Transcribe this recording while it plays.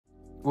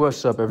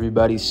What's up,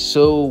 everybody?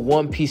 So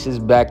One Piece is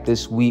back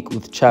this week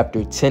with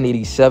chapter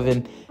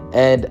 1087,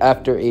 and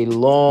after a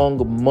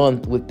long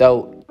month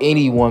without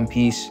any One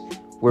Piece,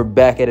 we're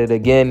back at it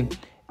again.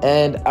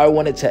 And I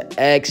wanted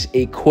to ask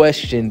a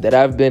question that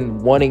I've been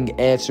wanting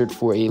answered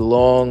for a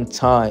long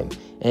time,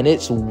 and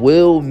it's,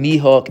 will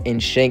Mihawk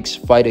and Shanks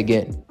fight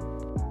again?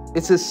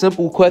 It's a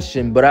simple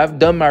question, but I've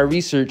done my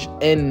research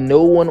and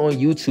no one on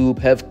YouTube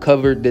have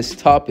covered this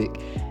topic.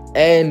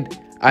 And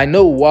I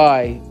know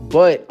why,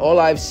 but all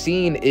I've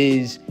seen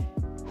is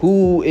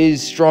who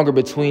is stronger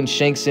between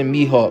Shanks and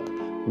Mihawk,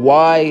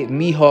 why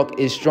Mihawk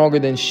is stronger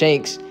than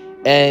Shanks,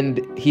 and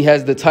he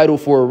has the title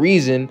for a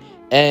reason,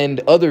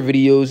 and other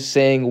videos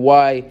saying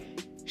why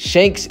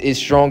Shanks is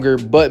stronger,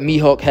 but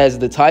Mihawk has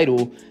the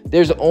title.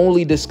 There's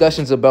only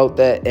discussions about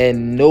that,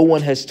 and no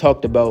one has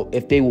talked about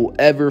if they will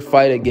ever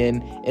fight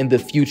again in the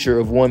future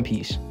of One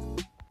Piece.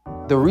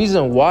 The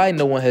reason why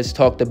no one has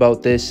talked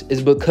about this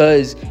is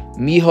because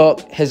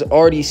Mihawk has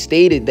already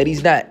stated that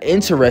he's not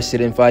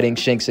interested in fighting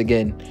Shanks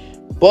again.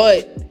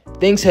 But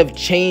things have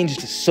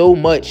changed so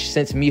much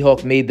since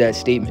Mihawk made that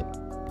statement.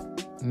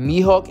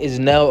 Mihawk is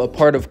now a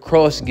part of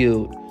Cross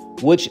Guild,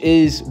 which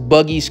is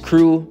Buggy's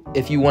crew,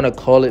 if you want to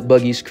call it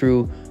Buggy's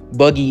crew.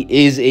 Buggy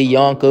is a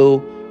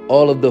Yonko.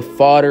 All of the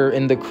fodder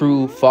in the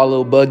crew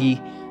follow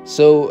Buggy,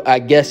 so I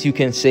guess you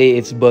can say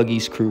it's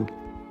Buggy's crew.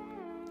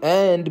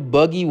 And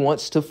Buggy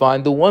wants to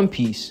find the One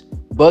Piece.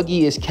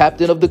 Buggy is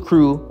captain of the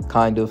crew,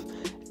 kind of,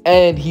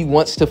 and he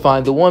wants to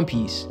find the One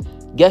Piece.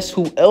 Guess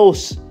who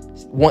else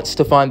wants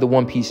to find the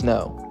One Piece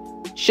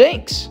now?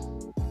 Shanks.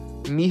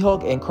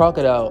 Mihawk and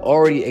Crocodile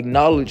already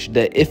acknowledged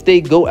that if they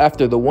go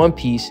after the One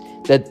Piece,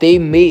 that they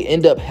may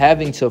end up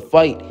having to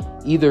fight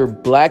either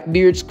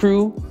Blackbeard's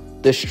crew,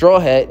 the Straw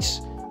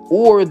Hats,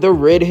 or the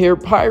Red Hair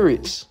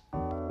Pirates.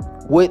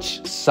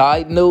 Which,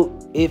 side note,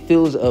 it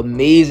feels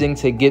amazing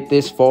to get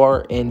this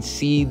far and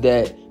see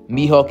that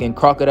Mihawk and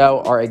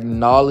Crocodile are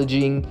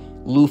acknowledging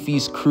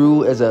Luffy's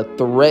crew as a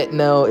threat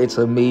now. It's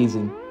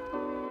amazing.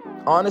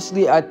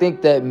 Honestly, I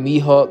think that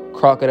Mihawk,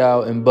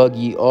 Crocodile, and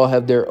Buggy all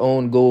have their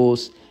own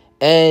goals,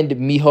 and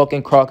Mihawk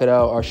and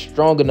Crocodile are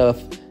strong enough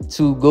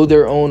to go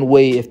their own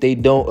way if they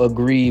don't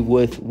agree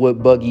with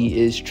what Buggy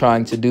is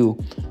trying to do.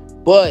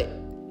 But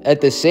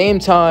at the same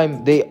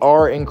time, they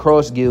are in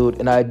Cross Guild,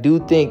 and I do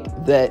think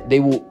that they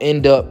will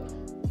end up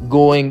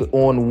going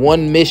on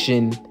one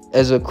mission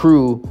as a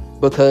crew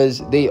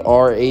because they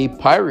are a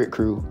pirate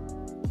crew.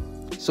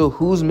 So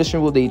whose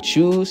mission will they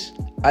choose?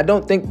 I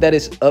don't think that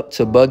it's up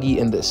to Buggy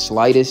in the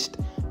slightest,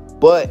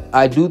 but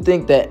I do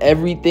think that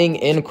everything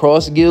in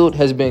Cross Guild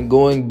has been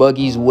going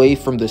Buggy's way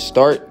from the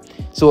start.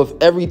 So if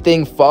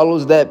everything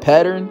follows that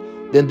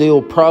pattern, then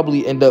they'll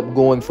probably end up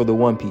going for the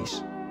One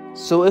Piece.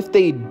 So if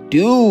they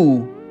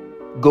do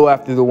go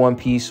after the One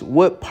Piece,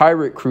 what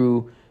pirate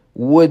crew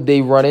would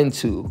they run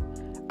into?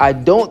 I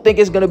don't think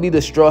it's going to be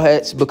the Straw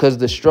Hats, because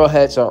the Straw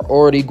Hats are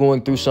already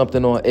going through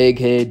something on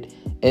Egghead,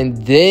 and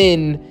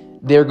then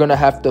they're going to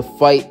have to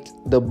fight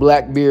the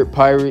Blackbeard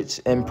Pirates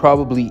and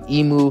probably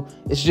Emu.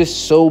 It's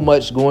just so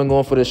much going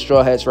on for the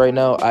Straw Hats right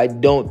now. I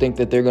don't think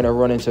that they're going to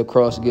run into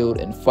Cross Guild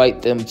and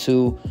fight them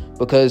too,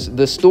 because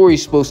the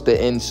story's supposed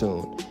to end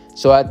soon.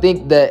 So I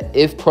think that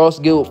if Cross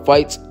Guild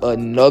fights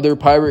another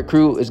pirate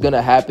crew, it's going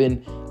to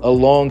happen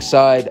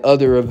alongside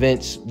other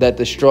events that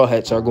the Straw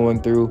Hats are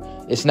going through.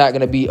 It's not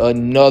going to be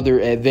another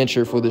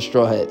adventure for the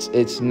Straw Hats.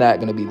 It's not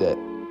going to be that.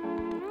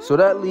 So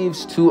that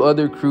leaves two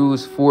other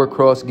crews for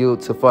Cross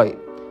Guild to fight.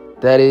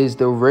 That is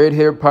the Red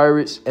Hair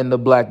Pirates and the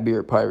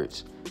Blackbeard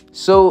Pirates.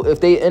 So if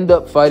they end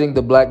up fighting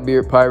the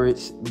Blackbeard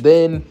Pirates,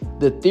 then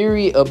the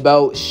theory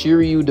about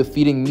Shiryu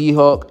defeating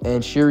Mihawk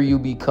and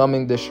Shiryu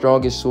becoming the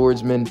strongest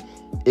swordsman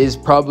is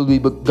probably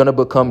going to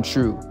become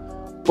true.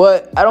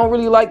 But I don't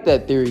really like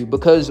that theory,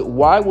 because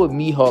why would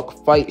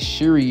Mihawk fight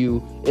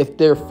Shiryu if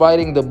they're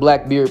fighting the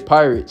Blackbeard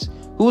Pirates?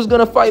 Who's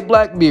gonna fight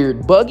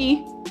Blackbeard?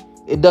 Buggy?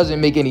 It doesn't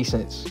make any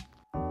sense.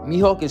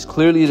 Mihawk is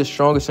clearly the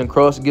strongest in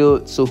Cross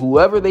Guild, so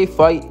whoever they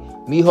fight,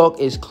 Mihawk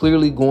is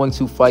clearly going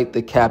to fight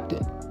the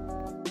captain.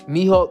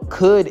 Mihawk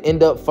could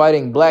end up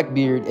fighting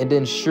Blackbeard, and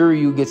then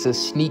Shiryu gets a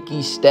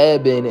sneaky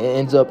stab in and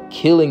ends up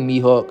killing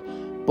Mihawk.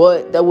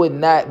 But that would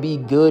not be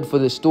good for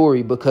the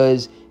story,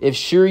 because if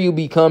Shiryu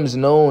becomes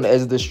known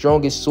as the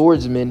strongest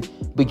swordsman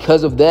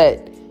because of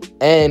that,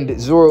 and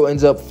Zoro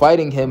ends up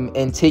fighting him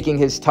and taking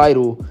his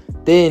title,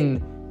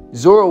 then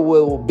Zoro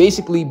will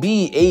basically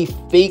be a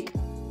fake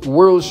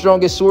world's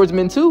strongest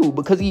swordsman too,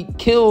 because he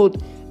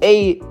killed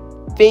a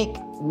fake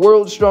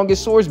world's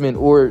strongest swordsman,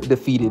 or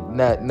defeated,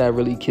 not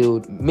really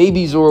killed.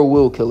 Maybe Zoro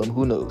will kill him,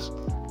 who knows.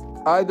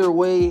 Either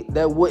way,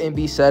 that wouldn't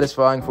be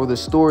satisfying for the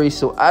story,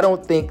 so I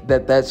don't think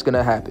that that's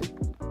gonna happen.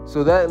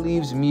 So that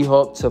leaves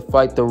Mihawk to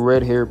fight the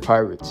Red Hair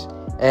Pirates.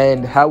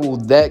 And how will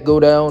that go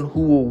down?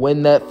 Who will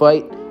win that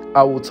fight?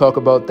 I will talk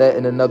about that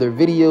in another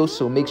video,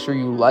 so make sure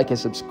you like and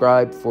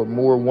subscribe for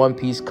more One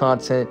Piece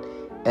content,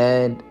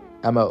 and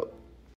I'm out.